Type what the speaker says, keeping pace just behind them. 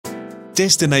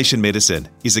Destination Medicine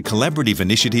is a collaborative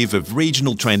initiative of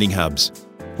regional training hubs.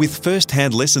 With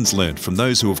first-hand lessons learned from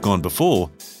those who have gone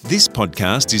before, this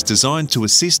podcast is designed to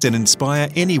assist and inspire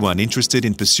anyone interested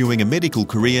in pursuing a medical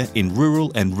career in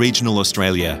rural and regional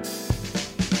Australia.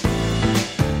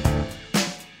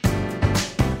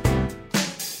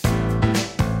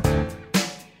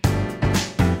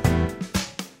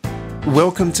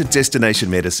 Welcome to Destination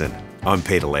Medicine. I'm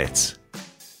Peter Letts.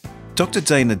 Dr.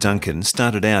 Dayna Duncan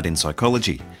started out in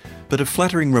psychology, but a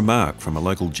flattering remark from a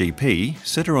local GP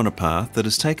set her on a path that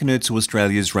has taken her to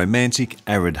Australia's romantic,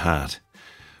 arid heart.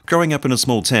 Growing up in a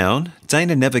small town,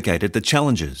 Dayna navigated the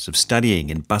challenges of studying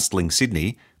in bustling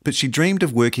Sydney, but she dreamed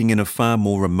of working in a far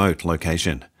more remote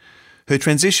location. Her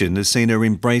transition has seen her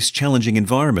embrace challenging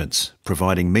environments,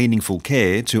 providing meaningful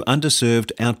care to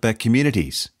underserved outback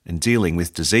communities and dealing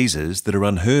with diseases that are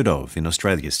unheard of in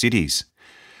Australia's cities.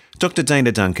 Dr.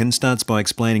 Dayna Duncan starts by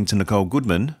explaining to Nicole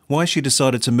Goodman why she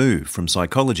decided to move from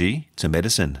psychology to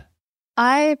medicine.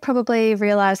 I probably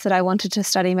realised that I wanted to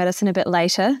study medicine a bit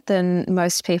later than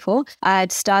most people.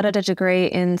 I'd started a degree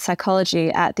in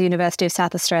psychology at the University of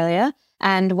South Australia,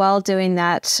 and while doing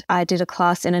that, I did a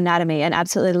class in anatomy and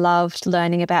absolutely loved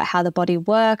learning about how the body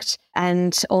worked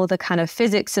and all the kind of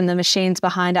physics and the machines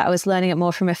behind it. I was learning it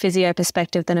more from a physio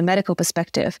perspective than a medical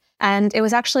perspective. And it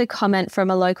was actually a comment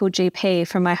from a local GP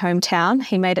from my hometown.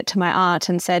 He made it to my aunt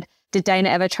and said, "Did Dayna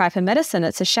ever try for medicine?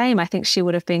 It's a shame. I think she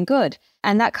would have been good."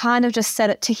 And that kind of just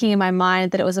set it ticking in my mind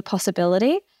that it was a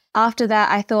possibility. After that,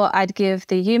 I thought I'd give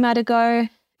the UMAT a go.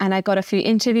 And I got a few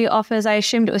interview offers. I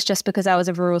assumed it was just because I was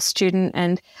a rural student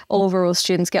and all rural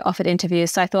students get offered interviews.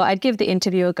 So I thought I'd give the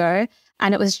interview a go.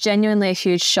 And it was genuinely a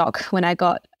huge shock when I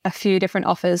got a few different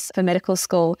offers for medical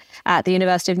school at the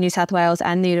University of New South Wales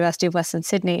and the University of Western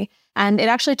Sydney. And it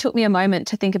actually took me a moment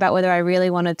to think about whether I really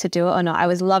wanted to do it or not. I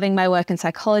was loving my work in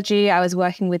psychology. I was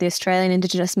working with the Australian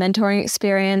Indigenous mentoring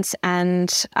experience,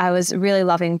 and I was really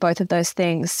loving both of those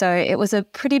things. So it was a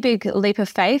pretty big leap of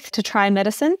faith to try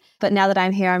medicine. But now that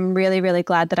I'm here, I'm really, really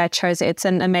glad that I chose it. It's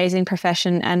an amazing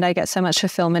profession and I get so much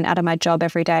fulfillment out of my job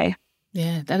every day.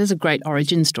 Yeah, that is a great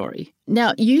origin story.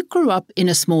 Now, you grew up in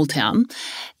a small town.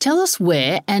 Tell us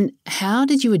where and how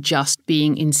did you adjust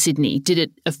being in Sydney? Did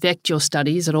it affect your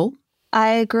studies at all?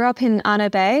 I grew up in Arno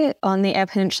Bay on the Eyre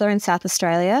Peninsula in South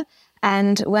Australia.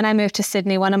 And when I moved to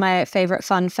Sydney, one of my favourite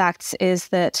fun facts is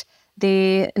that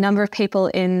the number of people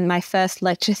in my first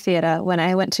lecture theatre when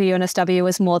I went to UNSW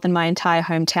was more than my entire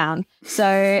hometown.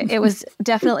 So it was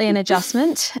definitely an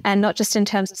adjustment, and not just in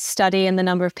terms of study and the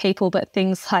number of people, but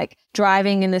things like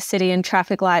driving in the city and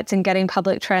traffic lights and getting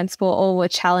public transport all were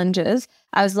challenges.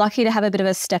 I was lucky to have a bit of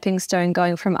a stepping stone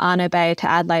going from Arno Bay to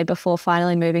Adelaide before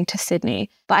finally moving to Sydney.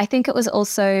 But I think it was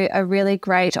also a really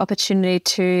great opportunity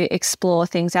to explore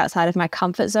things outside of my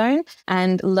comfort zone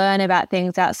and learn about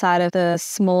things outside of the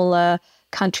smaller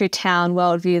country town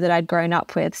worldview that I'd grown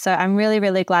up with. So I'm really,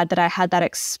 really glad that I had that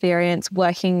experience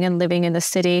working and living in the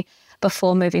city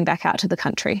before moving back out to the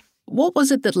country. What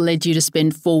was it that led you to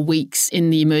spend 4 weeks in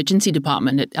the emergency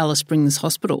department at Alice Springs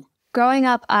Hospital? Growing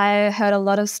up, I heard a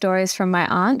lot of stories from my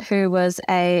aunt, who was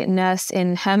a nurse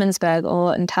in Hermannsburg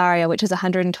or Ontario, which is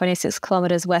 126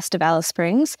 kilometres west of Alice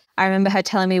Springs. I remember her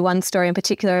telling me one story in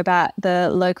particular about the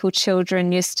local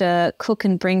children used to cook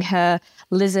and bring her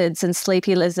lizards and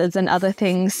sleepy lizards and other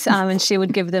things, and she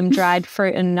would give them dried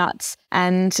fruit and nuts.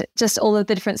 And just all of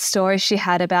the different stories she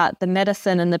had about the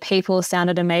medicine and the people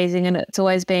sounded amazing, and it's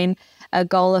always been a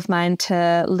goal of mine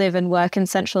to live and work in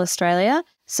Central Australia.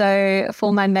 So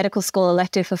for my medical school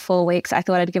elective for 4 weeks, I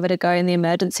thought I'd give it a go in the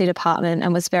emergency department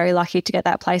and was very lucky to get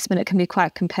that placement. It can be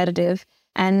quite competitive.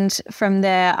 And from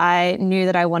there, I knew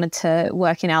that I wanted to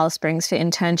work in Alice Springs for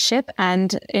internship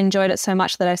and enjoyed it so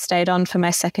much that I stayed on for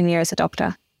my second year as a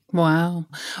doctor. Wow.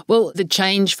 Well, the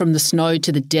change from the snow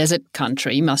to the desert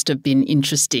country must have been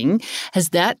interesting. Has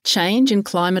that change in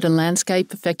climate and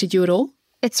landscape affected you at all?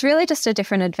 It's really just a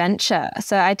different adventure.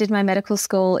 So I did my medical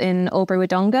school in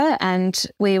Albury-Wodonga, and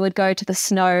we would go to the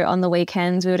snow on the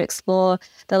weekends. We would explore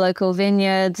the local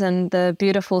vineyards and the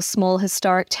beautiful small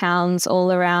historic towns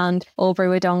all around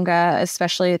Albury-Wodonga,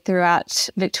 especially throughout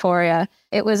Victoria.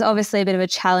 It was obviously a bit of a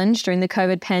challenge during the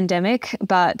COVID pandemic,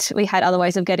 but we had other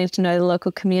ways of getting to know the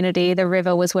local community. The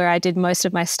river was where I did most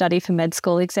of my study for med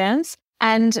school exams.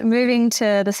 And moving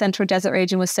to the Central Desert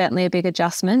region was certainly a big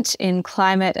adjustment in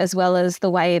climate as well as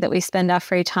the way that we spend our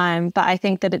free time. But I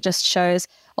think that it just shows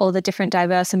all the different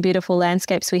diverse and beautiful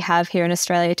landscapes we have here in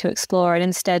Australia to explore. And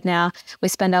instead now we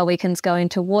spend our weekends going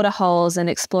to waterholes and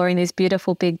exploring these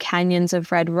beautiful big canyons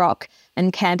of red rock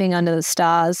and camping under the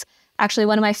stars. Actually,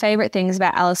 one of my favourite things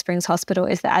about Alice Springs Hospital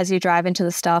is that as you drive into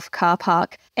the staff car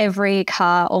park, every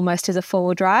car almost is a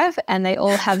four-wheel drive, and they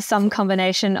all have some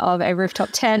combination of a rooftop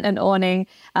tent, an awning,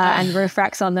 and roof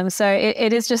racks on them. So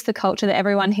it is just the culture that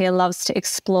everyone here loves to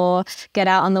explore, get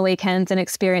out on the weekends and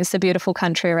experience the beautiful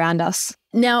country around us.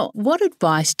 Now, what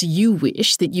advice do you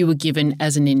wish that you were given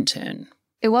as an intern?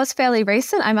 It was fairly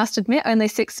recent, I must admit, only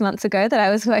 6 months ago that I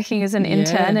was working as an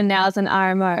intern and now as an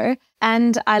RMO.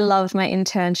 And I loved my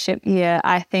internship year.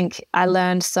 I think I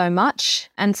learned so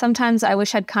much. And sometimes I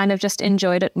wish I'd kind of just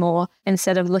enjoyed it more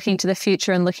instead of looking to the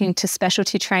future and looking to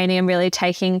specialty training and really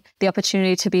taking the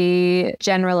opportunity to be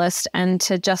generalist and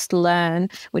to just learn,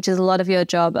 which is a lot of your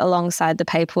job alongside the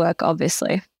paperwork,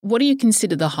 obviously. What do you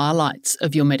consider the highlights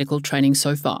of your medical training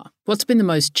so far? What's been the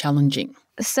most challenging?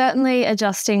 Certainly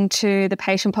adjusting to the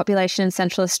patient population in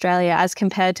Central Australia as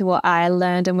compared to what I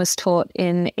learned and was taught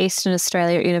in Eastern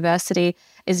Australia at university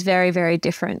is very, very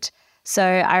different. So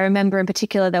I remember in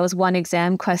particular there was one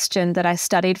exam question that I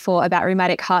studied for about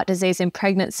rheumatic heart disease in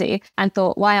pregnancy and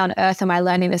thought, why on earth am I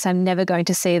learning this? I'm never going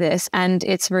to see this. And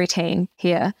it's routine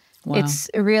here. Wow. It's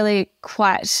really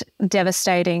quite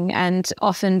devastating and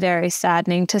often very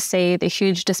saddening to see the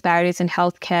huge disparities in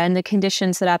healthcare and the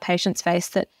conditions that our patients face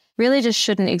that really just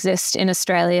shouldn't exist in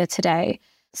Australia today.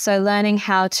 So learning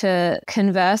how to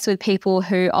converse with people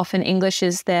who often English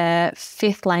is their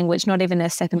fifth language, not even their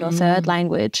second or third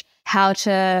language, how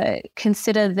to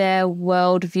consider their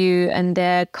worldview and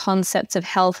their concepts of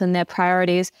health and their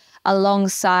priorities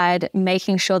alongside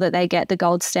making sure that they get the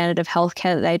gold standard of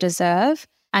healthcare that they deserve,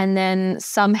 and then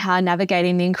somehow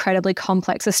navigating the incredibly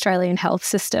complex Australian health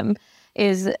system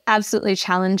is absolutely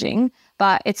challenging.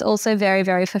 But it's also very,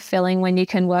 very fulfilling when you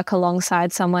can work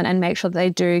alongside someone and make sure that they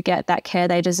do get that care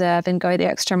they deserve and go the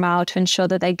extra mile to ensure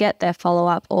that they get their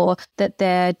follow-up or that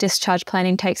their discharge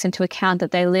planning takes into account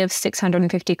that they live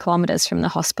 650 kilometres from the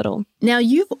hospital. Now,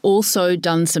 you've also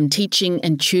done some teaching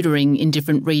and tutoring in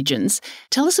different regions.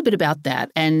 Tell us a bit about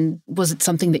that, and was it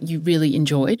something that you really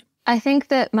enjoyed? I think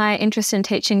that my interest in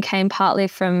teaching came partly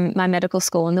from my medical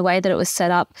school and the way that it was set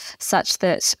up such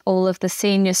that all of the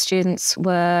senior students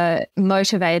were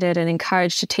motivated and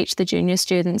encouraged to teach the junior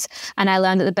students. And I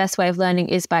learned that the best way of learning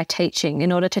is by teaching.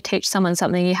 In order to teach someone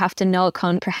something, you have to know it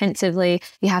comprehensively.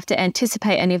 You have to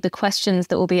anticipate any of the questions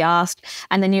that will be asked.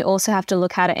 And then you also have to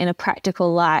look at it in a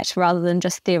practical light rather than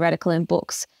just theoretical in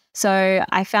books. So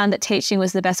I found that teaching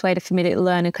was the best way for me to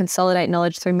learn and consolidate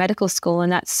knowledge through medical school, and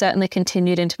that's certainly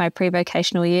continued into my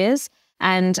pre-vocational years.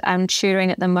 And I'm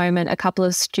tutoring at the moment a couple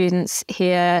of students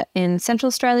here in Central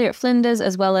Australia at Flinders,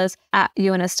 as well as at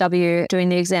UNSW doing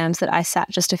the exams that I sat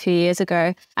just a few years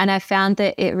ago. And I found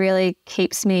that it really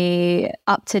keeps me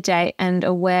up to date and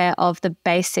aware of the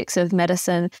basics of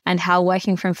medicine and how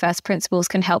working from first principles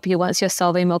can help you once you're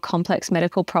solving more complex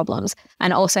medical problems,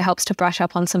 and also helps to brush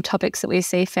up on some topics that we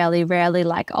see fairly rarely,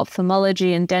 like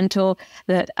ophthalmology and dental,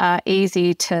 that are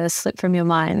easy to slip from your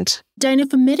mind. Dayna,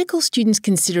 for medical students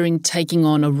considering taking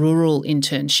on a rural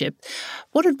internship,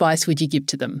 what advice would you give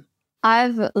to them?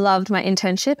 I've loved my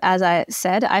internship. As I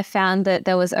said, I found that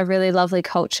there was a really lovely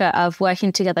culture of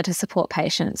working together to support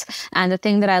patients. And the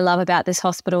thing that I love about this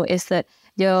hospital is that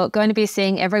you're going to be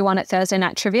seeing everyone at Thursday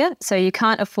night trivia, so you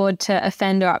can't afford to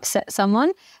offend or upset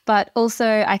someone. But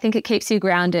also, I think it keeps you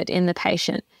grounded in the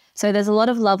patient. So there's a lot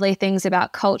of lovely things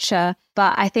about culture,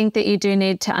 but I think that you do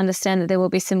need to understand that there will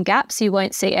be some gaps. You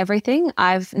won't see everything.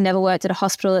 I've never worked at a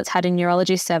hospital that's had a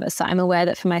neurology service, so I'm aware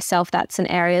that for myself, that's an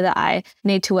area that I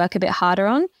need to work a bit harder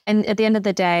on. And at the end of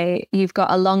the day, you've got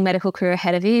a long medical career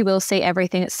ahead of you. You will see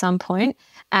everything at some point.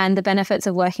 And the benefits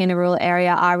of working in a rural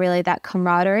area are really that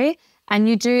camaraderie. And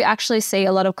you do actually see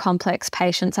a lot of complex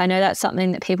patients. I know that's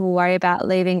something that people worry about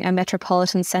leaving a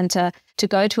metropolitan centre to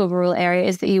go to a rural area,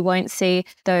 is that you won't see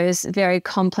those very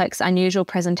complex, unusual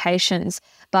presentations.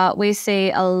 But we see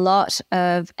a lot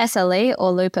of SLE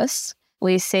or lupus.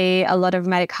 We see a lot of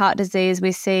rheumatic heart disease.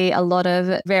 We see a lot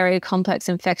of very complex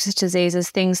infectious diseases,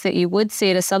 things that you would see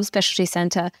at a subspecialty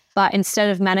centre. But instead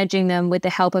of managing them with the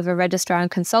help of a registrar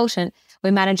and consultant,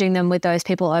 we're managing them with those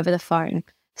people over the phone.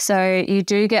 So you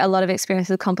do get a lot of experience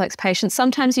with complex patients.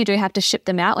 Sometimes you do have to ship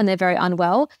them out when they're very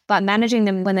unwell, but managing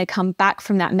them when they come back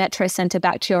from that metro centre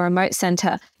back to your remote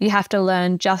centre, you have to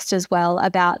learn just as well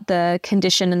about the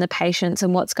condition and the patients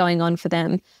and what's going on for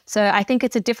them. So I think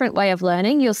it's a different way of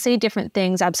learning. You'll see different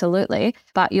things, absolutely,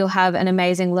 but you'll have an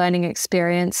amazing learning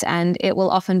experience, and it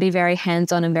will often be very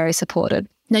hands-on and very supported.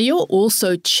 Now, you're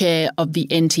also chair of the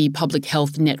NT Public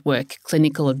Health Network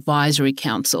Clinical Advisory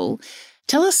Council.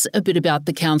 Tell us a bit about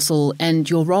the council and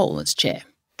your role as chair.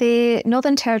 The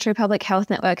Northern Territory Public Health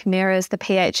Network mirrors the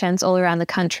PHNs all around the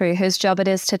country, whose job it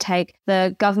is to take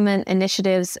the government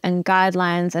initiatives and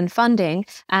guidelines and funding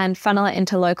and funnel it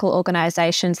into local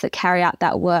organisations that carry out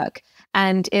that work.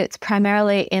 And it's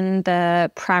primarily in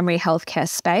the primary healthcare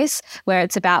space, where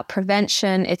it's about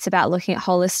prevention, it's about looking at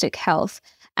holistic health.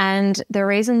 And the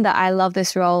reason that I love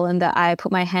this role and that I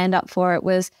put my hand up for it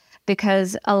was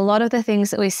because a lot of the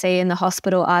things that we see in the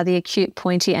hospital are the acute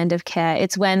pointy end of care.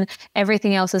 It's when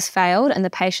everything else has failed and the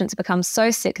patients become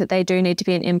so sick that they do need to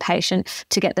be an inpatient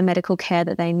to get the medical care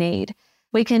that they need.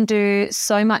 We can do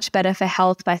so much better for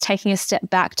health by taking a step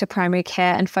back to primary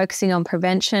care and focusing on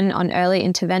prevention, on early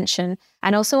intervention,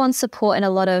 and also on support in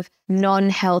a lot of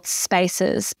non-health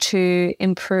spaces to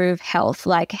improve health,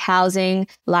 like housing,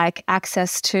 like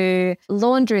access to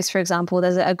laundries, for example.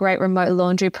 There's a great remote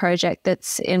laundry project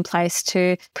that's in place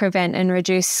to prevent and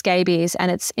reduce scabies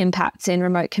and its impacts in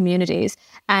remote communities.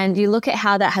 And you look at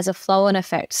how that has a flow-on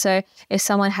effect. So if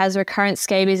someone has recurrent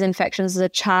scabies infections as a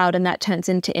child and that turns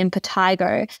into impetigo,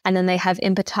 and then they have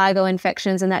impetigo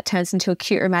infections and that turns into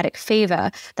acute rheumatic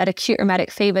fever, that acute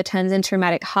rheumatic fever turns into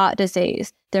rheumatic heart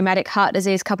disease. The rheumatic heart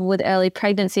disease coupled with early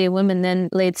pregnancy in women then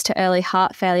leads to early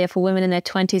heart failure for women in their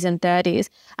 20s and 30s.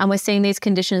 And we're seeing these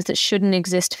conditions that shouldn't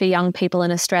exist for young people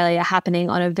in Australia happening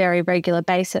on a very regular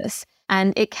basis.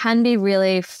 And it can be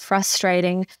really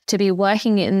frustrating to be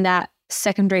working in that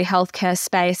secondary healthcare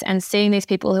space and seeing these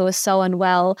people who are so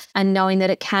unwell and knowing that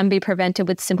it can be prevented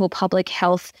with simple public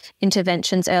health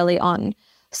interventions early on.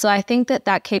 So I think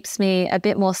that keeps me a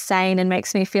bit more sane and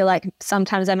makes me feel like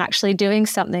sometimes I'm actually doing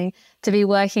something, to be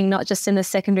working not just in the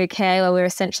secondary care where we're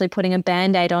essentially putting a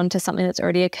Band-Aid on to something that's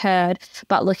already occurred,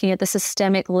 but looking at the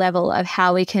systemic level of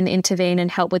how we can intervene and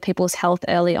help with people's health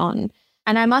early on.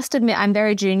 And I must admit, I'm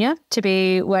very junior to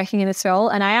be working in this role,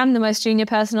 and I am the most junior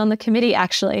person on the committee,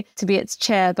 actually, to be its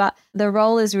chair. But the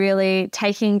role is really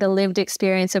taking the lived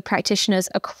experience of practitioners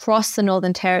across the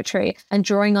Northern Territory and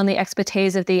drawing on the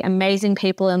expertise of the amazing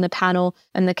people in the panel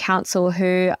and the council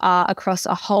who are across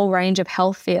a whole range of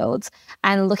health fields,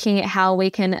 and looking at how we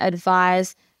can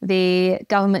advise the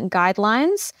government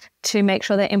guidelines to make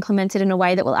sure they're implemented in a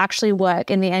way that will actually work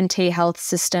in the NT health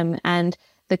system and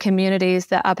the communities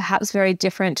that are perhaps very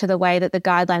different to the way that the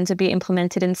guidelines would be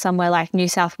implemented in somewhere like New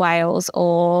South Wales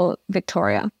or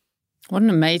Victoria. What an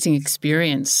amazing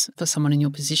experience for someone in your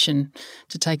position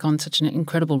to take on such an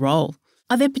incredible role.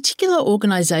 Are there particular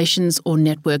organisations or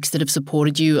networks that have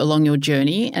supported you along your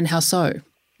journey, and how so?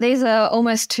 These are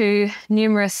almost too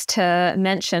numerous to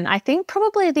mention. I think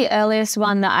probably the earliest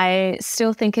one that I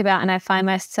still think about and I find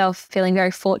myself feeling very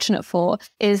fortunate for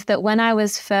is that when I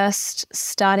was first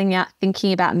starting out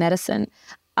thinking about medicine,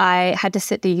 I had to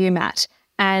sit the UMAT.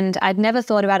 And I'd never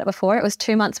thought about it before. It was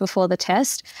 2 months before the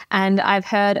test. And I've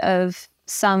heard of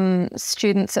some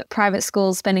students at private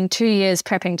schools spending 2 years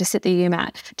prepping to sit the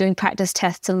UMAT, doing practice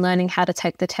tests and learning how to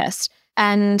take the test.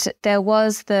 And there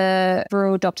was the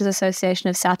Rural Doctors Association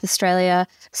of South Australia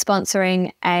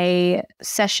sponsoring a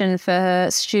session for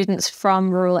students from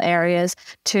rural areas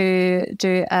to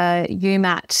do a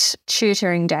UMAT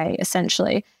tutoring day,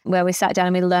 essentially, where we sat down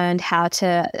and we learned how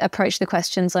to approach the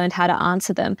questions, learned how to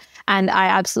answer them. And I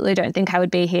absolutely don't think I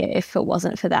would be here if it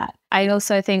wasn't for that. I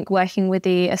also think working with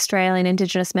the Australian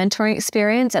Indigenous mentoring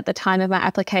experience at the time of my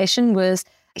application was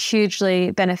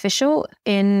hugely beneficial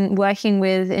in working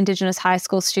with Indigenous high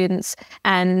school students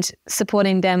and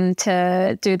supporting them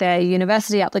to do their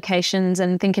university applications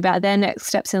and think about their next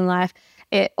steps in life.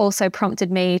 It also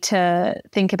prompted me to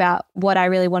think about what I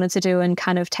really wanted to do and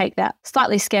kind of take that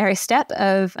slightly scary step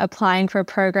of applying for a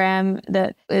program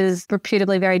that is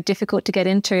reputedly very difficult to get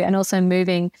into and also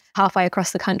moving halfway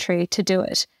across the country to do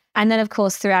it. And then, of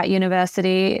course, throughout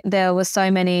university, there were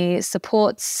so many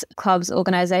supports, clubs,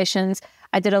 organisations.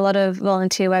 I did a lot of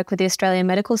volunteer work with the Australian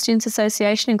Medical Students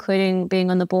Association, including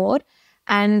being on the board.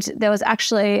 And there was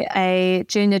actually a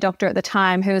junior doctor at the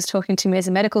time who was talking to me as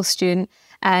a medical student,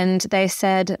 and they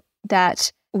said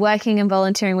that working and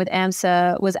volunteering with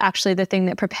AMSA was actually the thing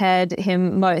that prepared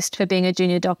him most for being a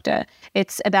junior doctor.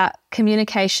 It's about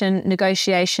communication,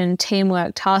 negotiation,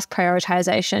 teamwork, task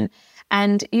prioritisation.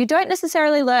 And you don't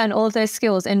necessarily learn all of those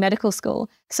skills in medical school.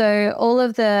 So all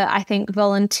of the, I think,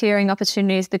 volunteering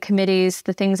opportunities, the committees,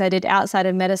 the things I did outside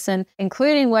of medicine,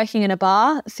 including working in a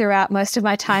bar throughout most of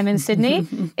my time in Sydney,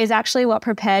 is actually what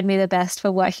prepared me the best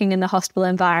for working in the hospital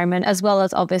environment, as well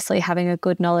as obviously having a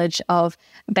good knowledge of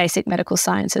basic medical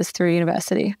sciences through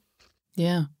university.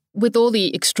 Yeah. With all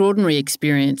the extraordinary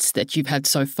experience that you've had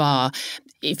so far,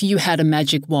 if you had a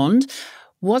magic wand,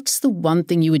 what's the one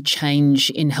thing you would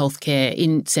change in healthcare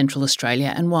in Central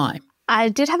Australia and why? I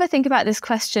did have a think about this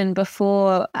question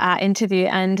before our interview,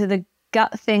 and the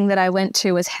gut thing that I went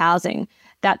to was housing.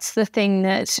 That's the thing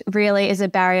that really is a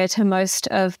barrier to most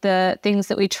of the things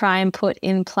that we try and put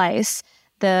in place,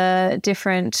 the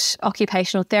different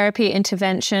occupational therapy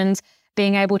interventions.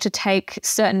 Being able to take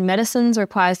certain medicines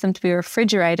requires them to be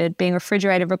refrigerated. Being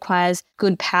refrigerated requires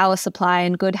good power supply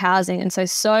and good housing. And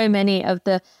so many of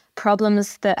the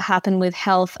problems that happen with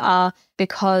health are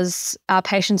because our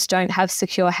patients don't have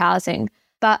secure housing.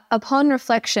 But upon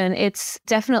reflection, it's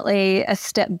definitely a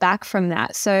step back from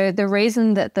that. So the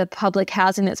reason that the public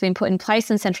housing that's been put in place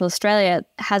in Central Australia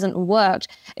hasn't worked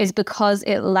is because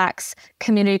it lacks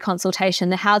community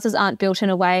consultation. The houses aren't built in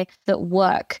a way that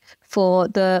work for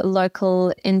the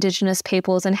local Indigenous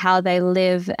peoples and how they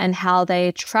live and how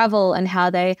they travel and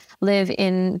how they live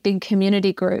in big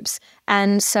community groups.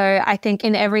 And so I think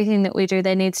in everything that we do,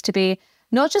 there needs to be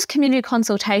not just community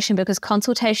consultation, because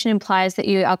consultation implies that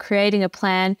you are creating a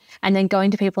plan and then going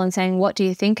to people and saying, what do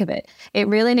you think of it? It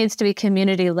really needs to be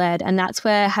community-led. And that's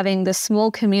where having the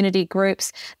small community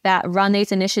groups that run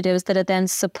these initiatives that are then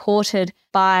supported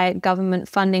by government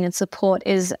funding and support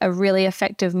is a really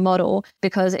effective model,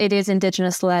 because it is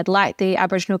Indigenous-led, like the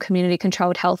Aboriginal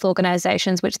community-controlled health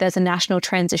organisations, which there's a national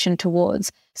transition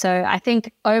towards. So I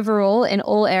think overall, in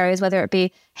all areas, whether it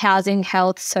be housing,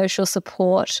 health, social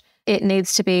support, it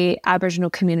needs to be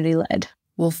Aboriginal community-led.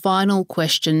 Well, final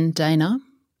question, Dayna.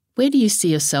 Where do you see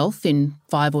yourself in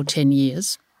 5 or 10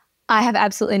 years? I have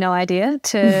absolutely no idea,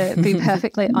 to be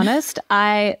perfectly honest.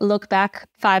 I look back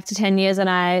 5 to 10 years and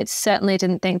I certainly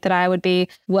didn't think that I would be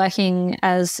working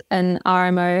as an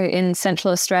RMO in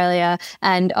Central Australia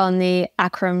and on the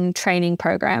ACRM training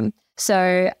program.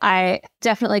 So I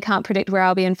definitely can't predict where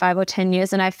I'll be in 5 or 10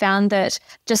 years. And I found that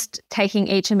just taking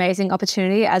each amazing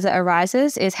opportunity as it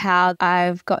arises is how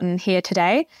I've gotten here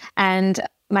today. And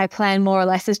my plan more or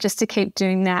less is just to keep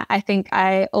doing that. I think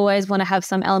I always want to have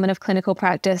some element of clinical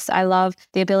practice. I love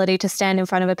the ability to stand in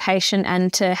front of a patient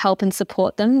and to help and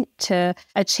support them to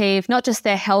achieve not just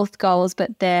their health goals,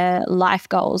 but their life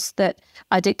goals that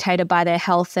are dictated by their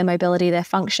health, their mobility, their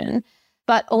function.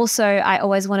 But also I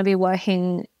always want to be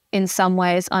working in some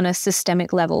ways on a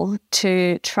systemic level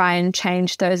to try and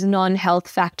change those non-health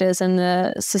factors and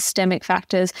the systemic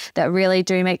factors that really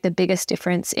do make the biggest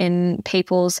difference in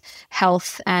people's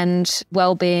health and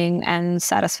well-being and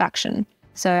satisfaction.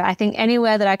 So I think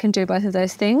anywhere that I can do both of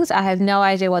those things, I have no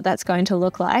idea what that's going to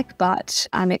look like, but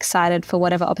I'm excited for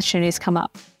whatever opportunities come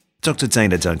up. Dr.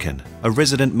 Dayna Duncan, a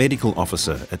resident medical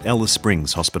officer at Alice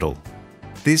Springs Hospital.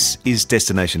 This is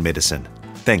Destination Medicine.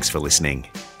 Thanks for listening.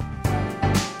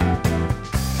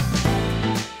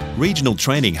 Regional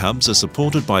training hubs are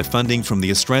supported by funding from the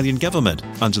Australian Government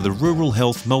under the Rural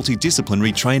Health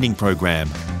Multidisciplinary Training Program.